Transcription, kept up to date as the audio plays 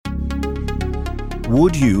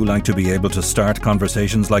Would you like to be able to start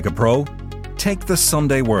conversations like a pro? Take the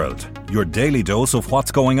Sunday World, your daily dose of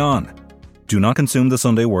what's going on. Do not consume the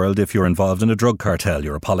Sunday World if you're involved in a drug cartel,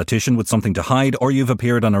 you're a politician with something to hide, or you've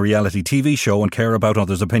appeared on a reality TV show and care about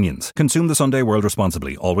others' opinions. Consume the Sunday World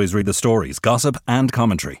responsibly. Always read the stories, gossip and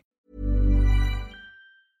commentary.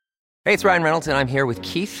 Hey, it's Ryan Reynolds, and I'm here with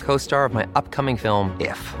Keith, co-star of my upcoming film,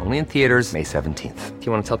 If, only in theaters May 17th. Do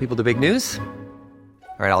you want to tell people the big news?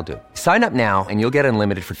 All right, I'll do it. Sign up now and you'll get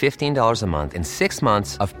unlimited for $15 a month and 6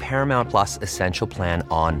 months of Paramount Plus Essential Plan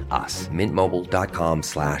on us.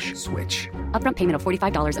 MintMobile.com/switch. Upfront payment of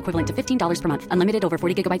 $45 equivalent to $15 per month. Unlimited over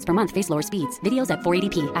 40 gigabytes per month. Face lower speeds. Videos at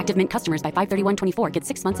 480p. Active Mint customers by 531.24 get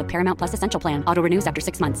 6 months of Paramount Plus Essential Plan. Auto renews after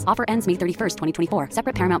 6 months. Offer ends May 31st, 2024.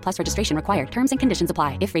 Separate Paramount Plus registration required. Terms and conditions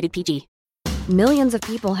apply if rated PG. Millions of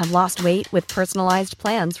people have lost weight with personalized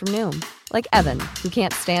plans from Noom. Like Evan, who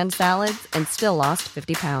can't stand salads and still lost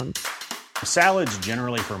 50 pounds. Salads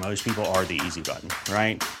generally for most people are the easy button,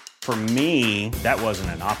 right? For me, that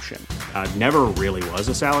wasn't an option. I never really was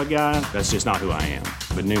a salad guy. That's just not who I am.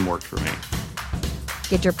 But Noom worked for me.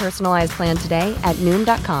 Get your personalized plan today at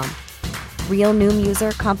Noom.com. Real Noom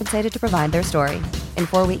user compensated to provide their story. In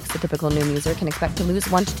 4 weeks, the typical Noom user can expect to lose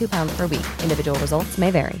 1 to 2 pounds per week. Individual results may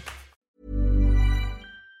vary.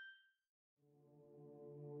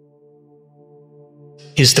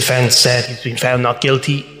 His defence said he's been found not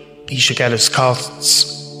guilty. He should get his costs.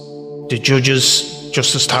 The judges,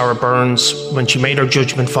 Justice Tara Burns, when she made her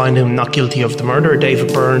judgment finding him not guilty of the murder of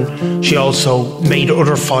David Byrne, she also made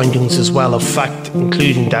other findings as well of fact,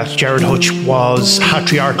 including that Gerard Hutch was a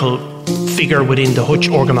patriarchal figure within the Hutch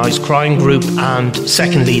organised crime group, and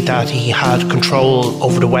secondly that he had control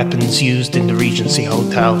over the weapons used in the Regency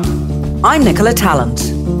Hotel. I'm Nicola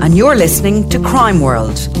Tallant, and you're listening to Crime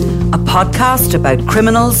World, a podcast about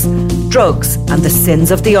criminals, drugs and the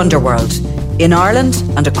sins of the underworld in Ireland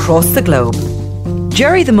and across the globe.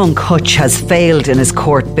 Gerry The Monk Hutch has failed in his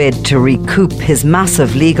court bid to recoup his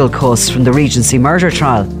massive legal costs from the Regency murder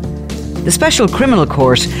trial. The Special Criminal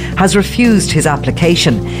Court has refused his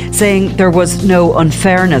application, saying there was no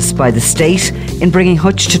unfairness by the state in bringing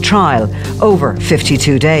Hutch to trial over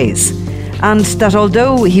 52 days. And that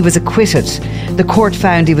although he was acquitted, the court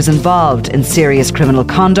found he was involved in serious criminal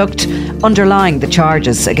conduct underlying the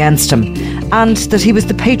charges against him, and that he was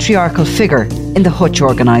the patriarchal figure in the Hutch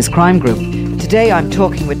organised crime group. Today I'm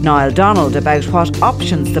talking with Niall Donald about what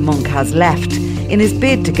options the monk has left in his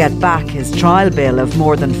bid to get back his trial bill of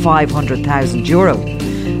more than €500,000.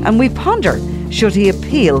 And we ponder, should he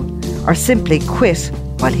appeal or simply quit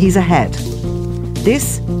while he's ahead?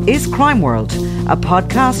 This is Crime World, a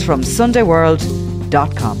podcast from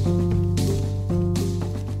SundayWorld.com.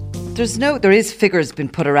 There is figures been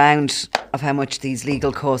put around of how much these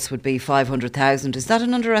legal costs would be, 500,000. Is that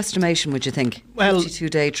an underestimation, would you think? Well,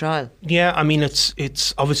 52-day trial. Yeah, I mean,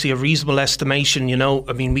 it's obviously a reasonable estimation, you know.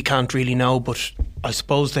 I mean, we can't really know, but I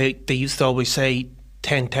suppose they used to always say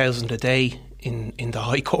 10,000 a day in the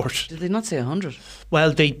High Court. Did they not say 100?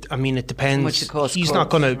 Well, it depends. How much it costs he's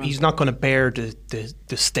not gonna bear the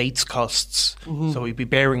state's costs. Mm-hmm. So he'd be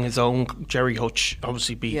bearing his own. Gerry Hutch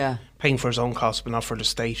obviously be paying for his own costs, but not for the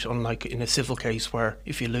state. Unlike in a civil case where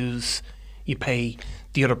if you lose, you pay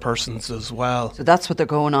the other persons as well. So that's what they're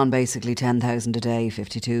going on, basically 10,000 a day.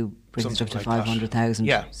 52 brings it up to 500,000.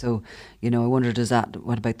 Yeah. So I wonder,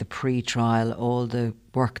 what about the pre-trial, all the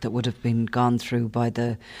work that would have been gone through by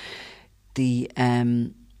the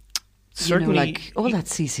certainly, all that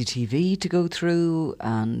CCTV to go through,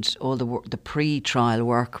 and all the pre-trial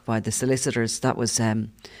work by the solicitors. That was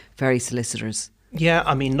very solicitors. Yeah,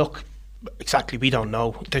 I mean, look, exactly, we don't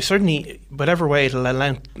know. They certainly, whatever way, it'll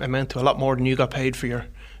amount to a lot more than you got paid for your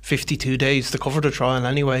 52 days to cover the trial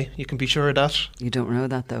anyway. You can be sure of that. You don't know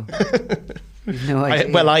that, though. You've no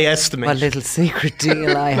idea. I estimate. What little secret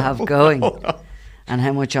deal I have going. And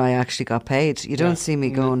how much I actually got paid. You don't see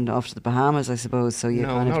me going off to the Bahamas, I suppose. So you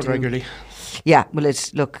kind of not regularly. Yeah, well, it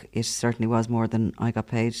certainly was more than I got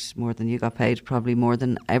paid, more than you got paid, probably more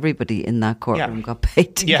than everybody in that courtroom got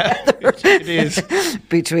paid together. Yeah, it is.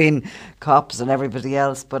 Between cops and everybody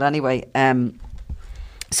else. But anyway,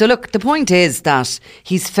 so look, the point is that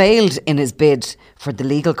he's failed in his bid for the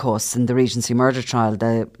legal costs in the Regency murder trial.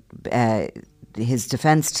 His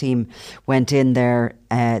defence team went in there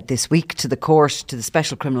this week to the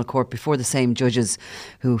Special Criminal Court before the same judges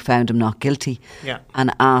who found him not guilty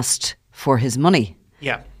and asked for his money,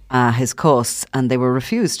 his costs, and they were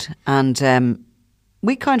refused. And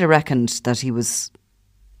we kind of reckoned that he was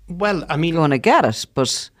going to get it,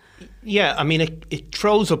 but... Yeah, I mean, it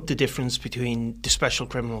throws up the difference between the Special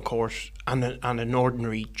Criminal Court and an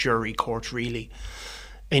ordinary jury court, really.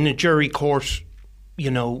 In a jury court,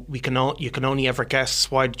 you can only ever guess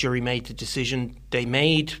why the jury made the decision they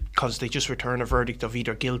made, because they just return a verdict of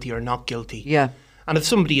either guilty or not guilty. Yeah. And if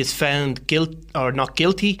somebody is found guilt or not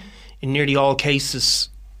guilty, in nearly all cases,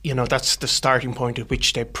 that's the starting point at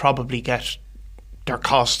which they probably get their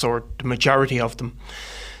costs, or the majority of them.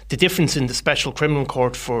 The difference in the Special Criminal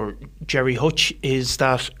Court for Gerry Hutch is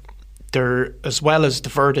that there, as well as the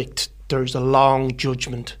verdict, there's a long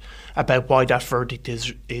judgment about why that verdict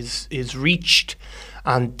is reached,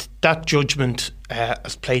 and that judgment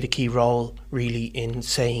has played a key role really in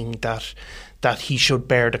saying that he should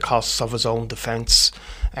bear the costs of his own defence.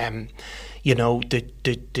 The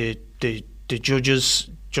judges,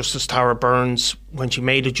 Justice Tara Burns, when she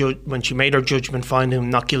made her judgment finding him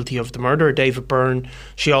not guilty of the murder of David Byrne,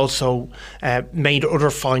 she also made other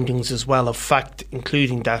findings as well of fact,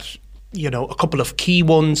 including that a couple of key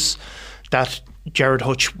ones, that Gerard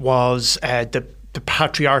Hutch was the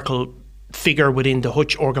patriarchal figure within the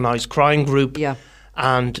Hutch organised crime group. Yeah.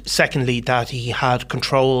 And secondly, that he had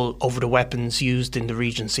control over the weapons used in the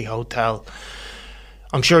Regency Hotel.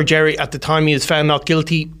 I'm sure Gerry, at the time he was found not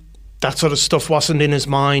guilty, that sort of stuff wasn't in his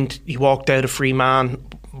mind. He walked out a free man.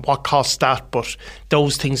 What cost that? But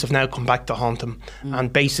those things have now come back to haunt him.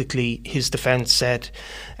 And basically, his defence said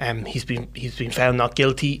he's been found not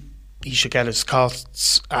guilty. He should get his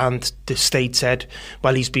costs. And the state said,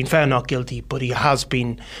 well, he's been found not guilty, but he has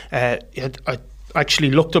been. I actually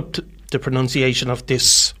looked up the pronunciation of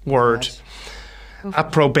this word,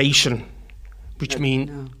 approbation, which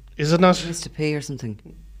means, is it not? It used to pay or something.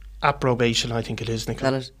 Approbation, I think it is,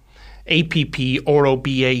 Nicola. Spell it.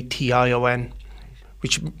 APPROBATION,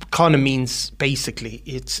 which kind of means basically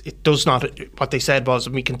it does not. What they said was,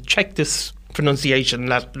 and we can check this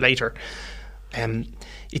pronunciation later.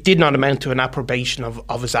 It did not amount to an approbation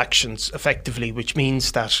of his actions, effectively, which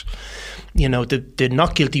means that the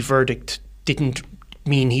not guilty verdict didn't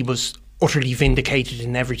mean he was utterly vindicated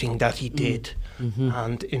in everything that he did,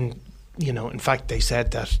 and in fact they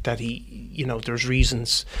said that he there's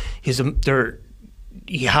reasons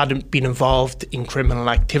he hadn't been involved in criminal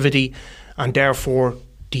activity, and therefore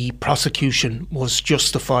the prosecution was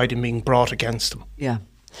justified in being brought against him. Yeah.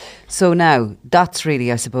 So now that's really,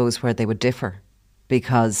 I suppose, where they would differ,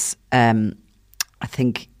 because I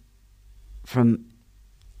think from,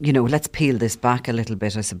 let's peel this back a little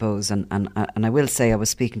bit, I suppose, and I will say I was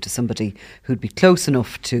speaking to somebody who'd be close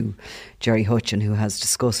enough to Gerry Hutch and who has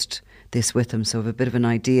discussed this with him, so I have a bit of an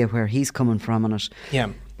idea where he's coming from on it. Yeah.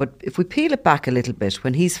 But if we peel it back a little bit,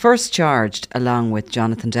 when he's first charged along with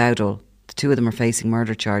Jonathan Dowdall, the two of them are facing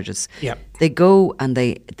murder charges. Yeah. They go and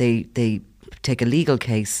they take a legal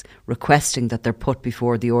case requesting that they're put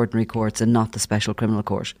before the ordinary courts and not the Special Criminal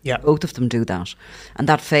Court. Yeah. Both of them do that, and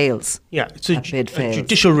that fails. Yeah, it's a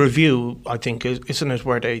judicial review, I think, isn't it,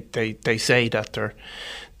 where they say that they're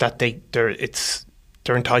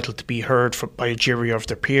entitled to be heard by a jury of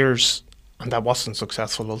their peers. And that wasn't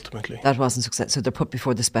successful ultimately. That wasn't successful. So they're put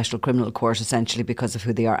before the Special Criminal Court essentially because of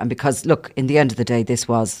who they are. And because, look, in the end of the day, this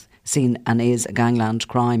was seen and is a gangland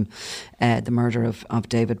crime, the murder of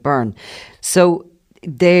David Byrne. So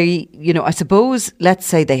they, I suppose, let's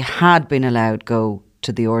say they had been allowed go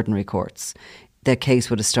to the ordinary courts, the case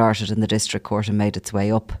would have started in the district court and made its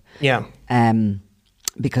way up. Yeah.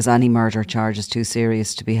 Because any murder charge is too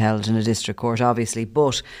serious to be held in a district court, obviously.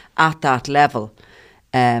 But at that level,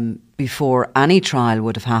 before any trial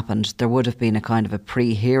would have happened, there would have been a kind of a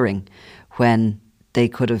pre-hearing when they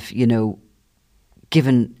could have,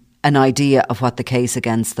 given an idea of what the case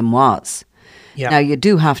against them was. Yeah. Now, you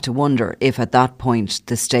do have to wonder if at that point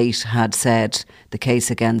the state had said the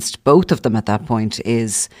case against both of them at that point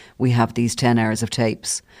is, we have these 10 hours of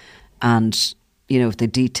tapes. And, if they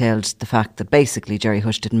detailed the fact that basically Gerry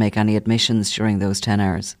Hutch didn't make any admissions during those 10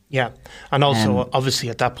 hours. Yeah. And also, obviously,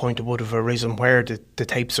 at that point, it would have arisen where the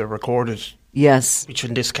tapes are recorded. Yes. Which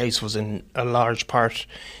in this case was in a large part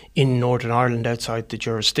in Northern Ireland, outside the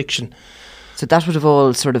jurisdiction. So that would have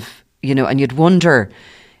all sort of, and you'd wonder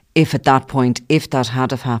if at that point, if that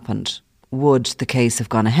had have happened, would the case have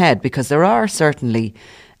gone ahead? Because there are certainly,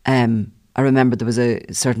 I remember there was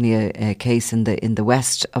certainly a case in the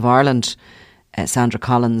west of Ireland, Sandra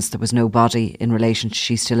Collins, there was no body in relation to,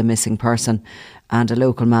 she's still a missing person, and a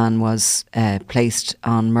local man was placed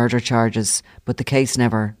on murder charges, but the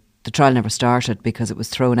trial never started because it was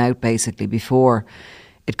thrown out basically before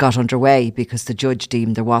it got underway because the judge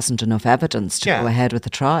deemed there wasn't enough evidence to go ahead with the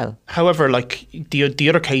trial. However, like the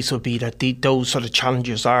other case would be that those sort of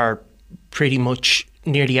challenges are pretty much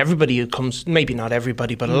nearly everybody who comes, maybe not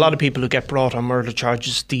everybody, but a lot of people who get brought on murder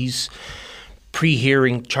charges, these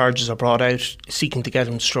pre-hearing charges are brought out seeking to get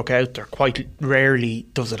them struck out. Quite rarely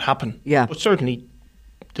does it happen. Yeah. But certainly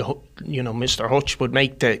Mr. Hutch would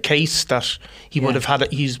make the case that he would have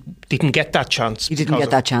had he didn't get that chance. He didn't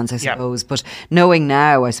get that chance, I suppose. But knowing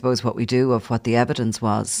now, I suppose, what we do of what the evidence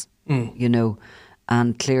was,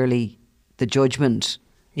 and clearly the judgment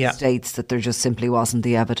states that there just simply wasn't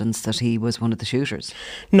the evidence that he was one of the shooters.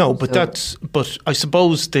 No, but but I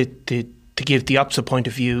suppose that to give the opposite point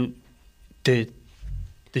of view, the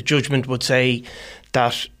judgment would say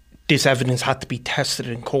that this evidence had to be tested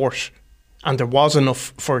in court, and there was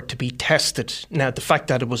enough for it to be tested. Now, the fact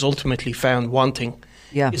that it was ultimately found wanting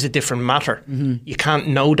is a different matter. Mm-hmm. You can't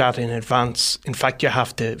know that in advance. In fact, you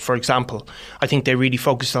have to, for example, I think they really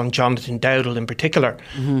focused on Jonathan Dowdall in particular.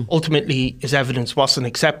 Mm-hmm. Ultimately, his evidence wasn't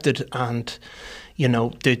accepted, and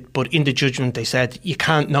but in the judgment they said you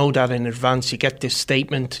can't know that in advance. You get this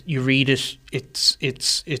statement, you read it,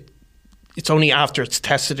 it's only after it's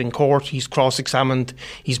tested in court, he's cross-examined,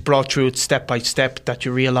 he's brought through it step by step, that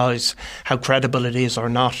you realise how credible it is or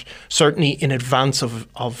not. Certainly in advance of...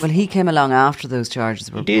 Well, he came along after those charges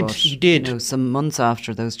were brought. He did. Some months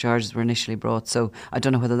after those charges were initially brought. So I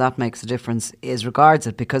don't know whether that makes a difference as regards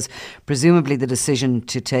it, because presumably the decision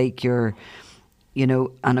to take your...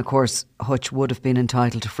 and of course Hutch would have been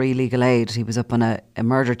entitled to free legal aid. He was up on a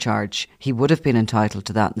murder charge. He would have been entitled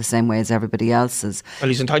to that in the same way as everybody else is. Well,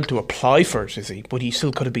 he's entitled to apply for it, is he? But he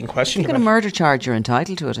still could have been questioned about it. On a murder charge, you're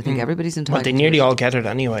entitled to it. I think everybody's entitled to it. Well, they nearly all get it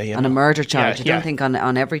anyway. On a murder charge. I don't think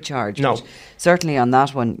on every charge. No. But certainly on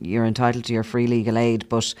that one, you're entitled to your free legal aid.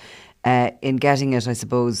 But in getting it, I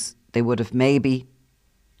suppose they would have maybe...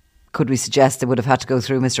 Could we suggest they would have had to go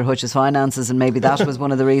through Mr. Hutch's finances, and maybe that was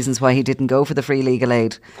one of the reasons why he didn't go for the free legal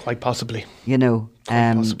aid? Quite possibly. Quite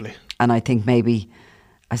possibly. And I think maybe,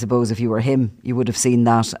 I suppose if you were him, you would have seen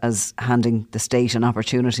that as handing the state an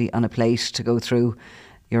opportunity on a plate to go through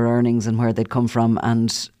your earnings and where they'd come from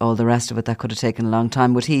and all the rest of it. That could have taken a long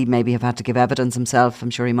time. Would he maybe have had to give evidence himself?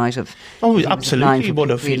 I'm sure he might have. Oh, absolutely he would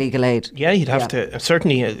have. Free legal aid. Yeah, he'd have to.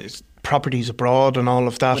 Certainly... properties abroad and all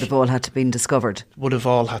of that would have all had to been discovered. Would have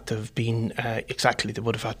all had to have been exactly. They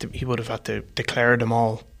would have had to. He would have had to declare them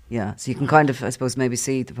all. Yeah, so you can kind of, I suppose, maybe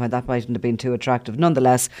see why that mightn't have been too attractive.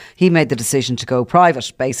 Nonetheless, he made the decision to go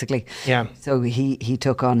private, basically. Yeah. So he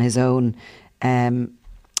took on his own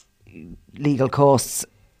legal costs,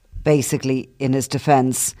 basically, in his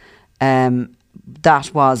defence. That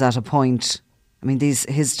was at a point. I mean,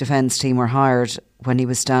 his defence team were hired when he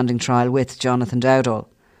was standing trial with Jonathan Dowdall.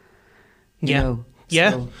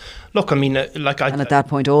 So. Look, I mean, and at that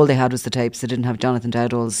point, all they had was the tapes. They didn't have Jonathan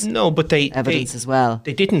Dowdall's evidence as well.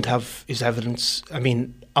 They didn't have his evidence. I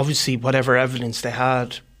mean, obviously, whatever evidence they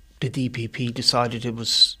had, the DPP decided it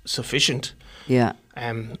was sufficient. Yeah.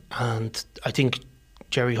 And I think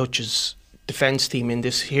Gerry Hutch's defence team in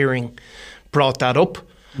this hearing brought that up.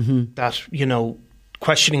 Mm-hmm. That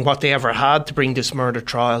questioning what they ever had to bring this murder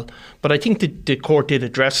trial. But I think the court did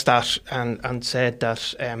address that and said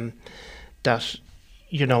that. That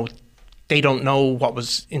they don't know what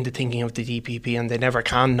was in the thinking of the DPP, and they never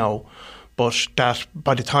can know, but that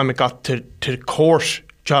by the time it got to court,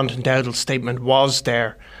 Jonathan Dowdall's statement was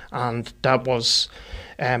there, and that was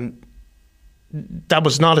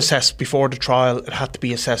not assessed before the trial. It had to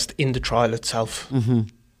be assessed in the trial itself. Mm-hmm.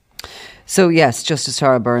 So yes, Justice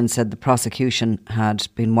Tara Burns said the prosecution had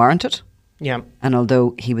been warranted. Yeah. And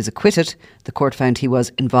although he was acquitted, the court found he was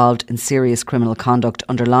involved in serious criminal conduct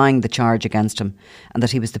underlying the charge against him, and that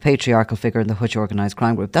he was the patriarchal figure in the Hutch organised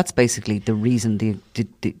crime group. That's basically the reason, the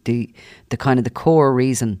kind of the core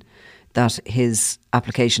reason that his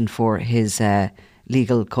application for his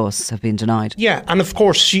legal costs have been denied. Yeah, and of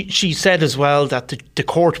course she said as well that the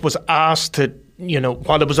court was asked to,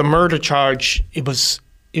 while it was a murder charge,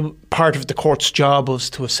 part of the court's job was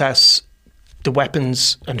to assess the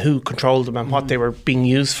weapons and who controlled them and what they were being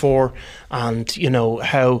used for, and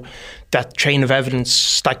how that chain of evidence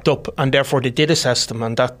stacked up, and therefore they did assess them,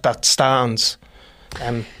 and that stands.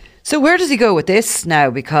 So where does he go with this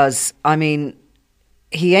now? Because I mean,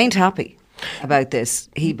 he ain't happy about this.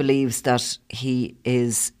 He believes that he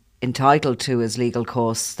is entitled to his legal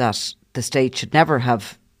costs, that the state should never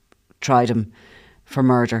have tried him for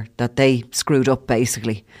murder, that they screwed up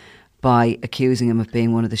basically by accusing him of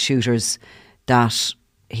being one of the shooters, that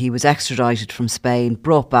he was extradited from Spain,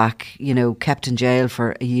 brought back, kept in jail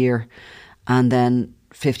for a year, and then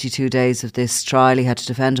 52 days of this trial he had to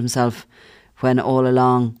defend himself, when all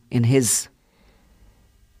along in his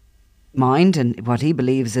mind and what he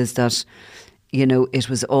believes is that, it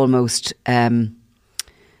was almost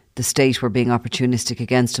the state were being opportunistic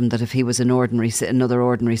against him, that if he was another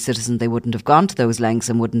ordinary citizen, they wouldn't have gone to those lengths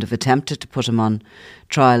and wouldn't have attempted to put him on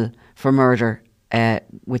trial for murder.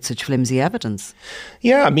 with such flimsy evidence.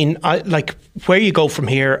 Yeah, I mean, where you go from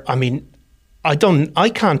here. I mean, I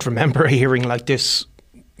can't remember a hearing like this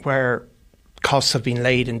where costs have been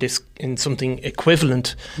laid in something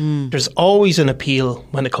equivalent. There's always an appeal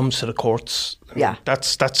when it comes to the courts. Yeah,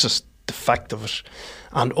 that's just the fact of it.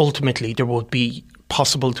 And ultimately, there would be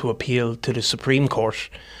possible to appeal to the Supreme Court.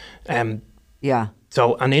 Yeah.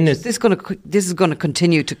 So, and in it, this is going to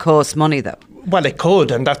continue to cost money, though. Well, it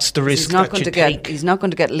could, and that's the risk that you take. He's not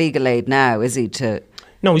going to get legal aid now, is he?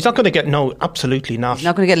 No, he's not going to get. No, absolutely not. He's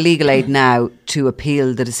not going to get legal aid now to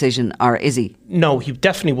appeal the decision, or is he? No, he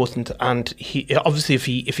definitely wouldn't. And he obviously,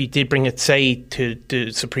 if he did bring it, say, to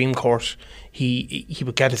the Supreme Court, he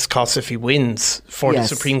would get his costs if he wins for the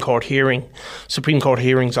Supreme Court hearing. Supreme Court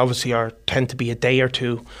hearings obviously tend to be a day or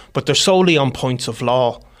two, but they're solely on points of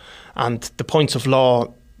law, and the points of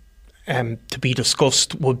law to be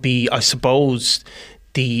discussed would be, I suppose,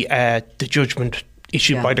 the judgment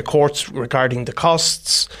issued by the courts regarding the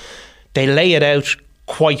costs. They lay it out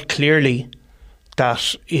quite clearly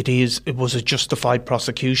that it was a justified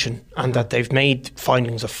prosecution, and that they've made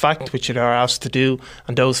findings of fact, which they are asked to do,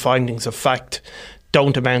 and those findings of fact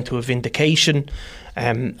don't amount to a vindication,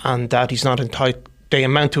 and that he's not entitled. They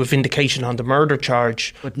amount to a vindication on the murder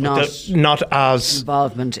charge, but not as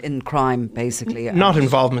involvement in crime, basically. Not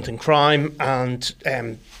involvement in crime, and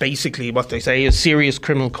basically what they say is serious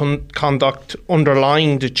criminal conduct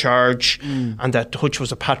underlying the charge, and that Hutch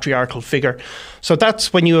was a patriarchal figure. So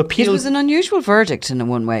that's when you appeal. It was an unusual verdict in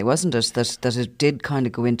one way, wasn't it? That it did kind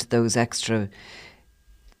of go into those extra.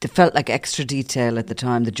 It felt like extra detail at the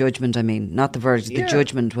time. The judgment, I mean, not the verdict. Yeah. The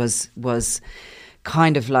judgment was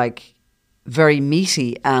kind of like very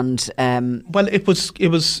meaty, and well, it was.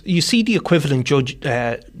 You see the equivalent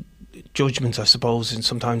judgments, I suppose,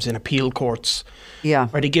 sometimes in appeal courts, where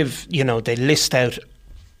they give, they list out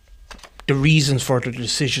the reasons for the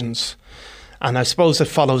decisions, and I suppose it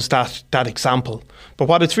follows that example. But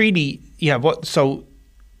what it's really,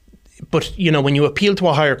 but when you appeal to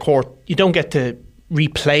a higher court, you don't get to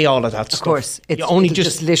replay all of that stuff. Of course, it'll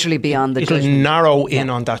just literally be on the judgment. It'll narrow in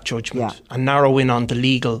on that judgment and narrow in on the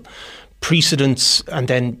legal precedents, and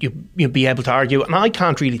then you'll be able to argue. And I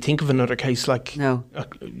can't really think of another case like a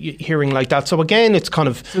hearing like that. So again, it's kind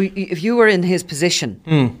of... So if you were in his position,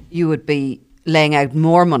 you would be laying out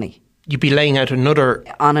more money. You'd be laying out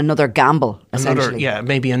another gamble, essentially.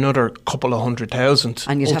 Maybe another couple of 100,000.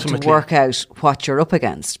 And you'd ultimately have to work out what you're up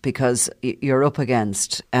against, because you're up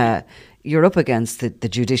against... You're up against the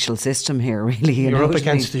judicial system here, really. You're up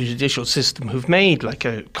against the judicial system, who've made like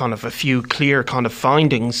a kind of a few clear kind of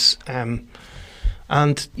findings. And,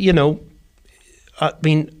 I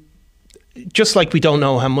mean, just like we don't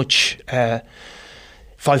know how much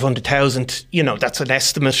 500,000, that's an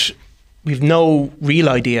estimate. We've no real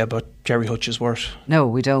idea about Gerry Hutch's worth. No,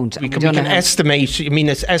 we don't. We can estimate. I mean,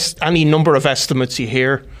 it's any number of estimates you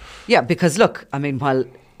hear. Yeah, because look,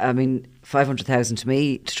 500,000 to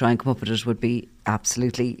me, to try and come up with it, would be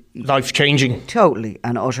absolutely life-changing. Totally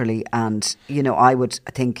and utterly. And, I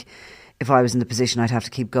think if I was in the position, I'd have to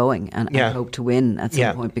keep going and hope to win at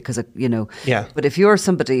some point, because, But if you're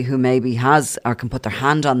somebody who maybe has or can put their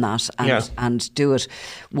hand on that and do it,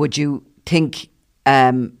 would you think,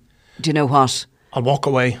 do you know what? I'll walk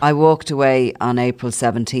away. I walked away on April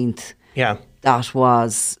 17th. Yeah. That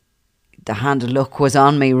was... The hand of luck was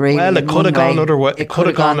on me, really. Well, it could have gone another way. It could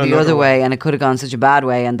have gone the other way, and it could have gone such a bad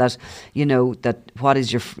way. And that, that what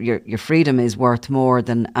is your freedom is worth more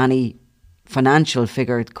than any financial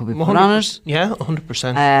figure it could be put on it. Yeah,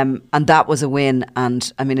 100%. And that was a win.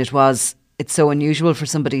 And I mean, it's so unusual for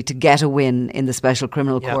somebody to get a win in the special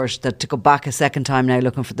criminal court, that to go back a second time now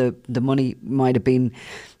looking for the money might have been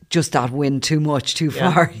just that win too much, too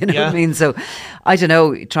far. You know what I mean? So I don't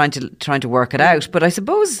know, trying to work it out. But I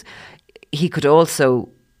suppose he could also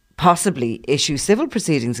possibly issue civil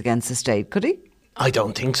proceedings against the state, could he? I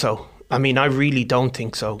don't think so. I mean, I really don't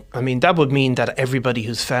think so. I mean, that would mean that everybody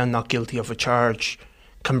who's found not guilty of a charge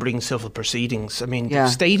can bring civil proceedings. I mean, the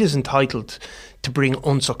state is entitled to bring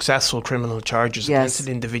unsuccessful criminal charges against an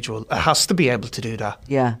individual. It has to be able to do that.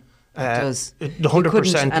 Yeah. It does.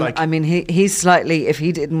 100%. I mean, he's slightly, if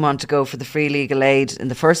he didn't want to go for the free legal aid in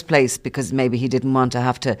the first place, because maybe he didn't want to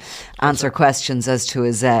have to answer questions as to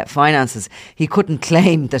his finances, he couldn't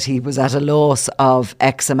claim that he was at a loss of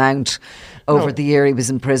X amount over the year he was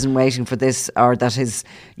in prison waiting for this, or that his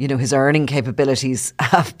earning capabilities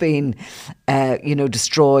have been,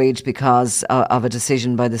 destroyed because of a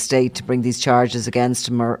decision by the state to bring these charges against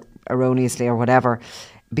him, or erroneously or whatever.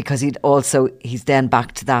 Because he's then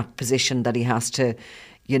back to that position that he has to,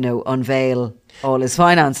 unveil all his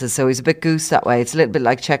finances. So he's a bit goose that way. It's a little bit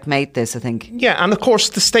like checkmate, this, I think. Yeah, and of course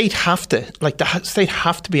the state have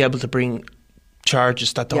to be able to bring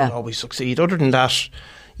charges that don't always succeed. Other than that,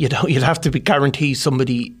 you'd have to be guarantee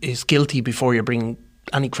somebody is guilty before you bring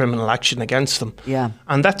any criminal action against them. Yeah.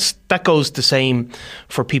 And that goes the same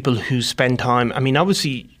for people who spend time. I mean,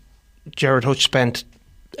 obviously, Gerard Hutch spent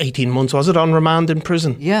 18 months, was it, on remand in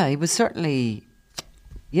prison? Yeah, he was certainly...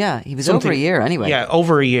 Yeah, he was over a year anyway. Yeah,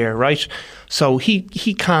 over a year, right? So he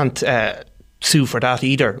can't sue for that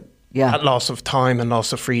either. Yeah. That loss of time and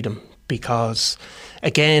loss of freedom, because,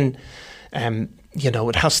 again,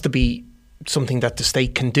 it has to be something that the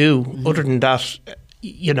state can do. Mm-hmm. Other than that,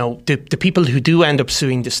 the people who do end up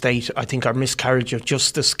suing the state, I think, are miscarriage of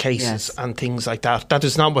justice cases and things like that. That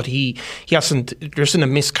is not what he hasn't. There isn't a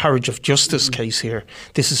miscarriage of justice case here.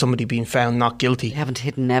 This is somebody being found not guilty. They haven't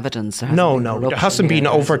hidden evidence. No, there hasn't been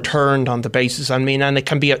overturned on the basis. I mean, and it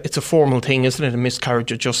can be. It's a formal thing, isn't it? A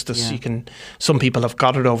miscarriage of justice. Yeah. Some people have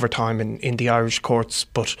got it over time in the Irish courts,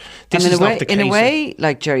 but this is not the case. In a way,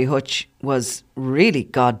 like Gerry Hutch was really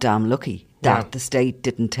goddamn lucky that the state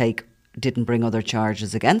didn't bring other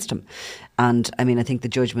charges against him. And I mean, I think the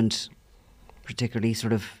judgment particularly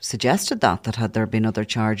sort of suggested that had there been other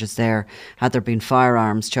charges there, had there been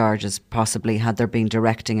firearms charges, possibly, had there been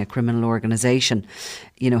directing a criminal organisation,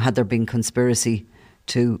 had there been conspiracy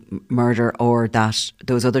to murder, or that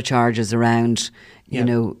those other charges around,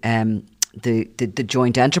 the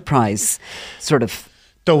joint enterprise sort of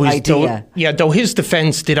idea. Though his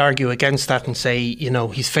defence did argue against that and say,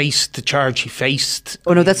 he's faced the charge he faced.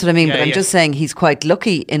 Oh no, that's what I mean. But I'm just saying he's quite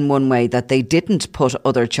lucky in one way that they didn't put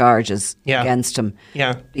other charges against him.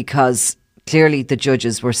 Yeah. Because clearly the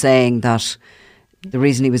judges were saying that the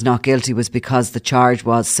reason he was not guilty was because the charge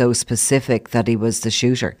was so specific that he was the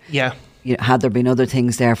shooter. Yeah. Had there been other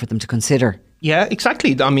things there for them to consider? Yeah,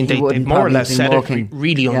 exactly. I mean, they more or less said it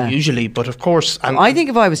really unusually, but of course... And I think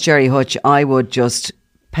if I was Gerry Hutch, I would just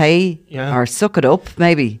pay or suck it up,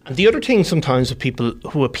 maybe. And the other thing sometimes with people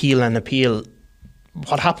who appeal,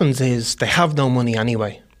 what happens is they have no money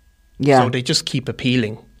anyway. Yeah. So they just keep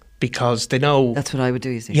appealing because they know... That's what I would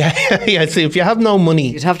do, you see. Yeah. So if you have no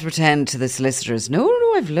money... You'd have to pretend to the solicitors, no,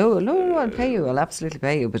 I'll pay you, I'll absolutely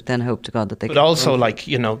pay you, but then hope to God that they can... But also,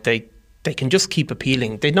 they can just keep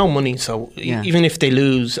appealing. They no money, so even if they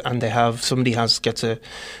lose and somebody gets a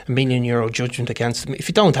 €1 million judgment against them, if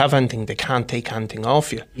you don't have anything, they can't take anything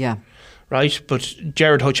off you. Yeah. Right? But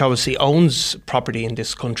Gerard Hutch obviously owns property in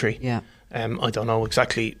this country. Yeah. I don't know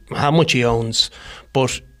exactly how much he owns,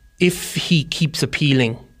 but if he keeps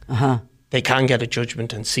appealing, they can get a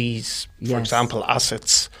judgment and seize, for example,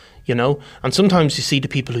 assets, And sometimes you see the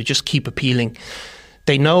people who just keep appealing.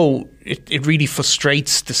 They know it really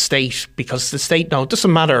frustrates the state, because the state know it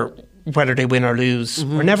doesn't matter whether they win or lose.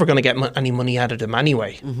 Mm-hmm. We're never going to get any money out of them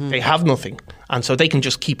anyway. Mm-hmm. They have nothing. And so they can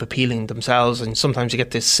just keep appealing themselves. And sometimes you get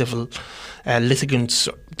this civil litigants,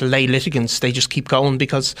 the lay litigants, they just keep going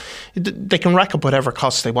because they can rack up whatever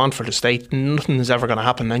costs they want for the state. Nothing is ever going to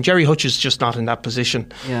happen. And Gerry Hutch is just not in that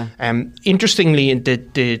position. Yeah. Interestingly, in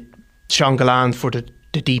the Sean Gallan for the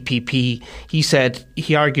DPP,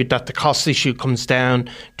 he argued that the cost issue comes down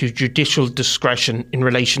to judicial discretion in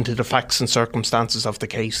relation to the facts and circumstances of the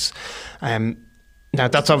case. Now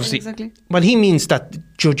that's obviously... Exactly. Well, he means that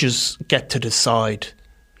judges get to decide.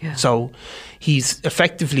 Yeah. So he's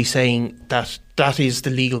effectively saying that is the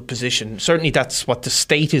legal position. Certainly that's what the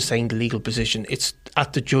state is saying, the legal position. It's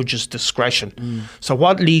at the judge's discretion. Mm. So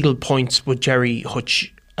what legal points would Gerry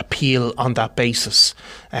Hutch appeal on that basis?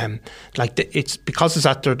 It's because it's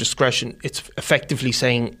at their discretion, it's effectively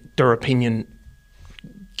saying their opinion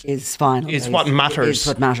is final. Is what matters. Is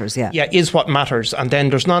what matters, yeah. Yeah, is what matters. And then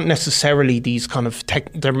there's not necessarily these kind of...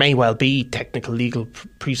 there may well be technical legal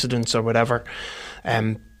precedents or whatever.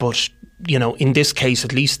 But, in this case,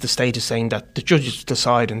 at least the state is saying that the judges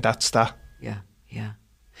decide, and that's that. Yeah, yeah.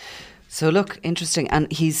 So look, interesting.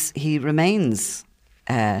 And he remains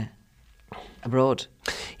abroad.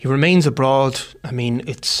 He remains abroad. I mean,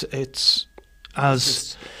 it's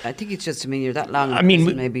as... I think it's just, you're that long. I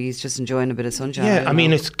mean, maybe he's just enjoying a bit of sunshine. Yeah, I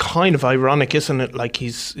mean, it's kind of ironic, isn't it? Like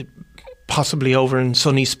he's possibly over in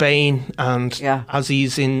sunny Spain, and as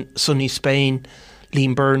he's in sunny Spain,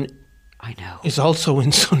 Liam Byrne, I know, is also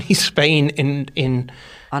in sunny Spain in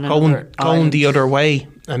going the other way.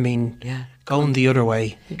 I mean, going the other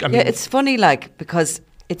way. I mean, it's funny, because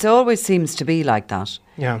it always seems to be like that.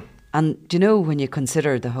 Yeah. And when you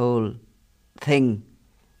consider the whole thing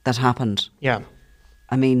that happened,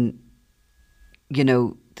 I mean,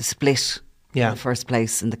 the split in the first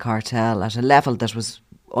place in the cartel at a level that was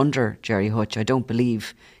under Gerry Hutch. I don't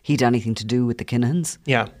believe he'd anything to do with the Kinahans.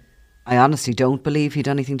 Yeah. I honestly don't believe he'd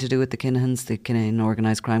anything to do with the Kinahans, the Kinahan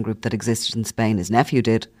organised crime group that existed in Spain. His nephew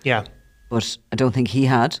did. Yeah. But I don't think he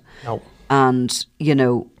had. No. And, you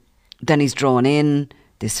know, then he's drawn in,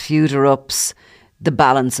 this feud erupts, the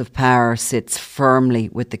balance of power sits firmly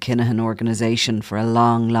with the Kinahan organisation for a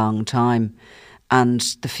long, long time. And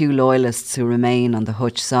the few loyalists who remain on the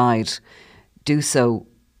Hutch side do so,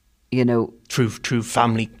 you know, through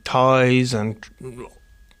family ties and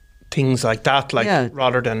things like that,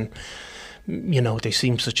 rather than, you know, they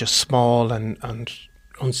seem such a small and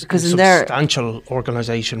unsubstantial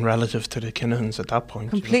organisation relative to the Kinahans at that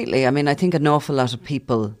point. Completely. You know? I mean, I think an awful lot of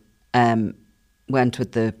people went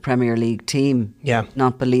with the Premier League team,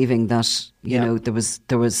 not believing that, you know,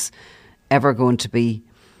 there was ever going to be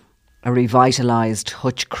a revitalised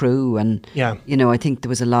Hutch crew, and you know, I think there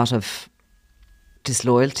was a lot of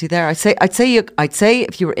disloyalty there. I'd say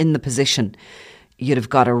if you were in the position, you'd have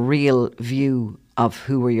got a real view of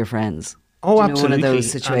who were your friends. Oh, you know, absolutely. One of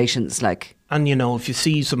those situations, and you know, if you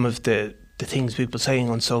see some of the things people saying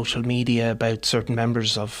on social media about certain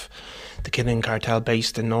members of the Kinahan cartel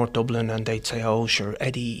based in North Dublin, and they'd say, "Oh, sure,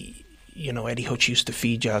 Eddie Hutch used to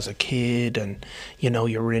feed you as a kid, and you know,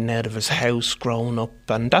 you were in and out of his house growing up,"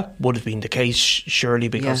 and that would have been the case, surely,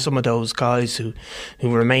 because some of those guys who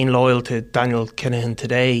remain loyal to Daniel Kinahan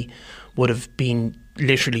today would have been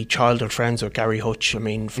literally childhood friends with Gerry Hutch. I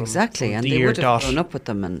mean, from and the they year would have grown up with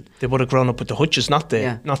them, and they would have grown up with the Hutches, not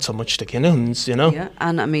so much the Kinahans, you know. Yeah,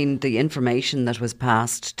 and I mean, the information that was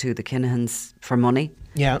passed to the Kinahans for money,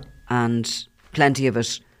 and plenty of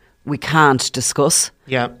it we can't discuss.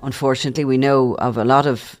 Yeah. Unfortunately, we know of a lot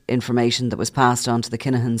of information that was passed on to the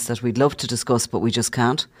Kinahans that we'd love to discuss, but we just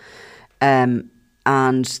can't. And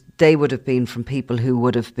they would have been from people who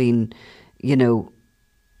would have been, you know,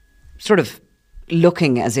 sort of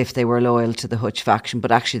looking as if they were loyal to the Hutch faction,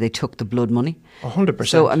 but actually they took the blood money. 100%.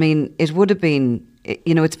 So, I mean, it would have been,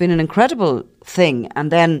 you know, it's been an incredible thing.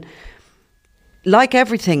 And then, like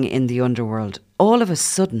everything in the underworld, all of a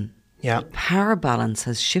sudden, the power balance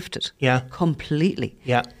has shifted completely.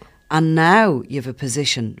 Yeah. And now you have a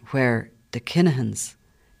position where the Kinahans,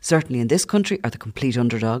 certainly in this country, are the complete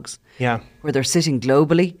underdogs. Yeah. Where they're sitting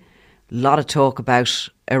globally. A lot of talk about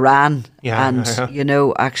Iran. You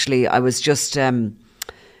know, actually, I was just, you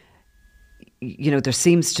know, there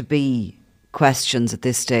seems to be questions at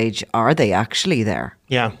this stage. Are they actually there?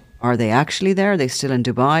 Yeah. Are they actually there? Are they still in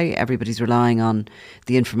Dubai? Everybody's relying on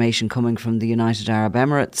the information coming from the United Arab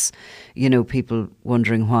Emirates. You know, people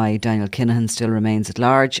wondering why Daniel Kinahan still remains at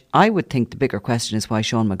large. I would think the bigger question is why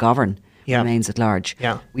Sean McGovern remains at large.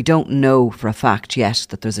 Yeah. We don't know for a fact yet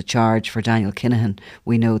that there's a charge for Daniel Kinahan.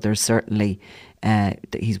 We know there's certainly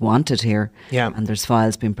that he's wanted here, and there's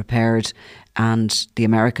files being prepared, and the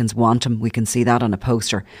Americans want him. We can see that on a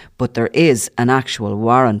poster. But there is an actual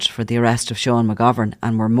warrant for the arrest of Sean McGovern,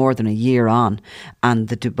 and we're more than a year on, and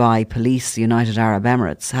the Dubai police, the United Arab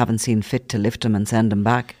Emirates, haven't seen fit to lift him and send him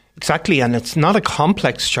back. Exactly, and it's not a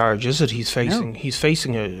complex charge, is it? He's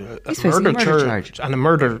facing a murder charge and a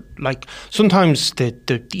murder. Like, sometimes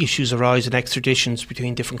the issues arise in extraditions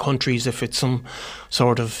between different countries if it's some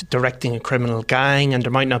sort of directing a criminal gang, and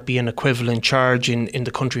there might not be an equivalent charge in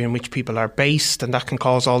the country in which people are based, and that can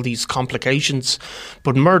cause all these complications.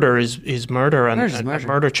 But murder is murder, and a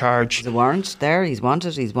murder charge. There's a warrant there. He's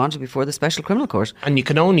wanted before the Special Criminal Court. And you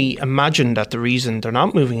can only imagine that the reason they're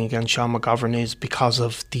not moving against Sean McGovern is because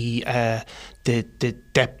of the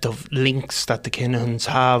depth of links that the Kinahans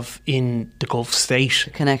have in the Gulf state.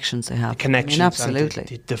 The connections they have. The connections, I mean, absolutely. And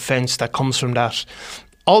the defence that comes from that.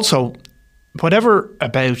 Also, whatever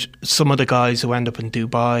about some of the guys who end up in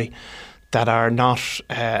Dubai that are not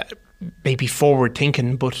maybe forward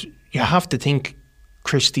thinking, but you have to think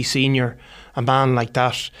Christie Senior, a man like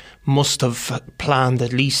that, must have planned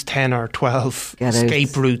at least 10 or 12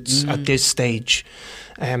 escape routes at this stage.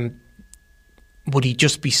 Would he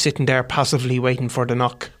just be sitting there passively waiting for the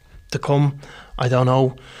knock to come? I don't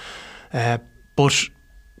know. But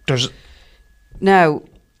there's... Now,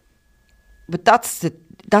 but that's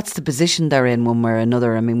the position they're in one way or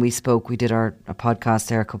another. I mean, we did our podcast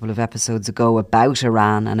there a couple of episodes ago about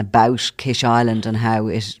Iran and about Kish Island and how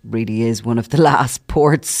it really is one of the last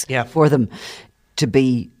ports for them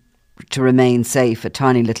to remain safe, a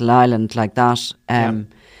tiny little island like that.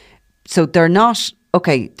 So they're not...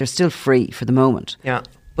 Okay, they're still free for the moment. Yeah.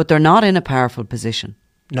 But they're not in a powerful position.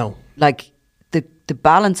 No. Like, the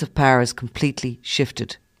balance of power is completely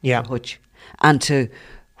shifted to Hutch. And to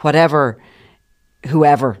whoever,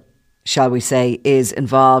 shall we say, is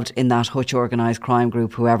involved in that Hutch organised crime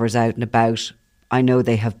group, whoever's out and about. I know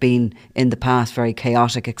they have been in the past very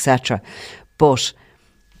chaotic, etc. But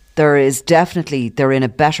they're in a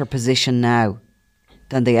better position now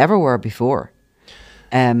than they ever were before.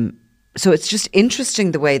 So it's just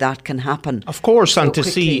interesting the way that can happen. Of course, so and to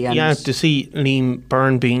quickly see Liam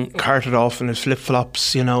Byrne being carted off in his flip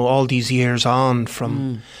flops, all these years on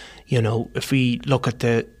from, if we look at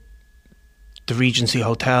the Regency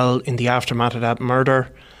Hotel in the aftermath of that murder,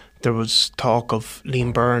 there was talk of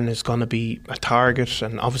Liam Byrne is going to be a target,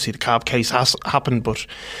 and obviously the cab case has happened, but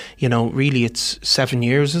really it's 7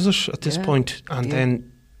 years, is it, at this point? And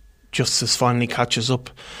then justice finally catches up.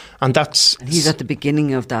 And he's at the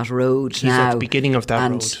beginning of that road now. He's at the beginning of that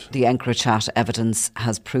road. And the EncroChat evidence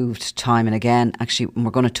has proved time and again. Actually,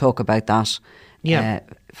 we're going to talk about that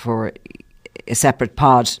for a separate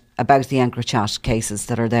pod about the EncroChat cases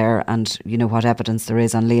that are there, and what evidence there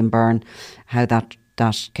is on Liam Byrne, how that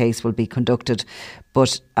case will be conducted.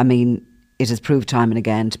 But I mean, it has proved time and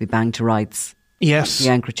again to be banged to rights. Yes. The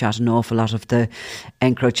EncroChat, an awful lot of the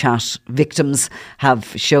EncroChat victims have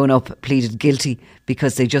shown up, pleaded guilty,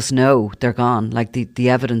 because they just know they're gone. Like the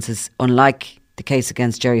evidence is, unlike the case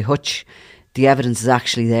against Gerry Hutch, the evidence is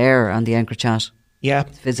actually there on the EncroChat. Yeah.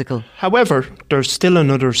 It's physical. However, there's still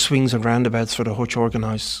another swings and roundabouts for the Hutch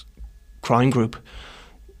organised crime group.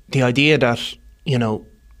 The idea that,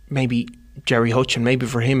 maybe Gerry Hutch, and maybe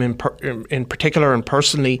for him in particular and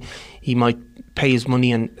personally, he might pay his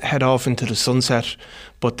money and head off into the sunset,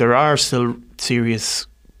 but there are still serious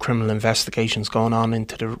criminal investigations going on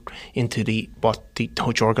into the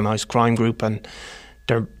Hutch organised crime group, and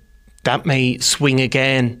that may swing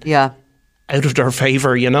again out of their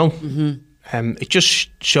favour, Mm-hmm. It just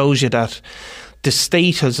shows you that the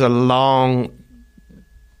state has a long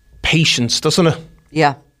patience, doesn't it?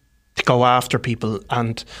 Yeah. To go after people.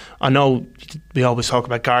 And I know we always talk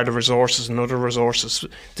about Garda resources and other resources.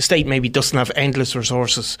 The state maybe doesn't have endless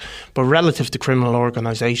resources, but relative to criminal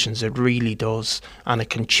organisations, it really does. And it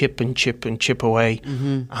can chip and chip and chip away.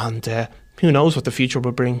 Mm-hmm. And who knows what the future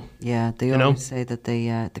will bring. Yeah, they always say that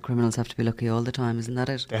the criminals have to be lucky all the time, isn't that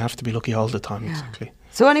it? They have to be lucky all the time, exactly.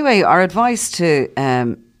 So anyway, our advice to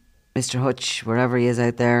Mr. Hutch, wherever he is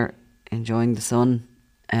out there, enjoying the sun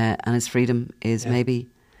and his freedom, is maybe...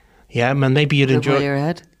 Yeah, man, maybe you'd enjoy... While you're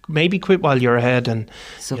ahead. Maybe quit while you're ahead and,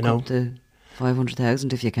 Suck up the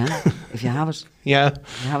 500,000 if you can, if you have it. Yeah.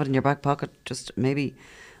 If you have it in your back pocket, just maybe,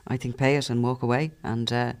 I think, pay it and walk away.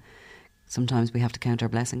 And sometimes we have to count our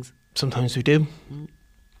blessings. Sometimes we do.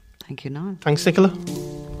 Thank you, Niall. Thanks, Nicola.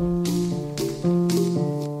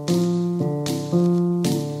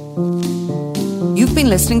 You've been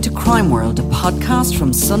listening to Crime World, a podcast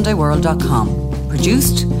from SundayWorld.com.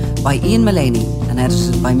 Produced by Ian Mullaney and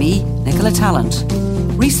edited by me, Nicola Tallant.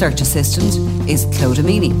 Research assistant is Claude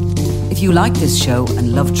Amini. If you like this show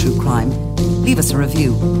and love true crime, leave us a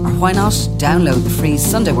review, or why not download the free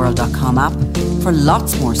SundayWorld.com app for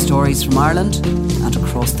lots more stories from Ireland and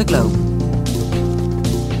across the globe.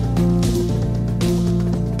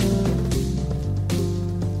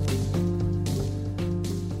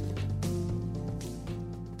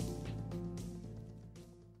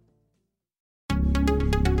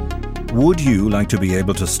 Would you like to be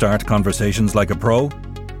able to start conversations like a pro?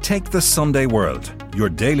 Take the Sunday World, your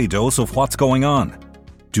daily dose of what's going on.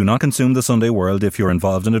 Do not consume the Sunday World if you're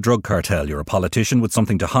involved in a drug cartel, you're a politician with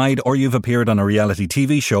something to hide, or you've appeared on a reality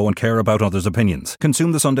TV show and care about others' opinions.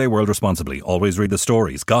 Consume the Sunday World responsibly. Always read the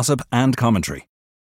stories, gossip and commentary.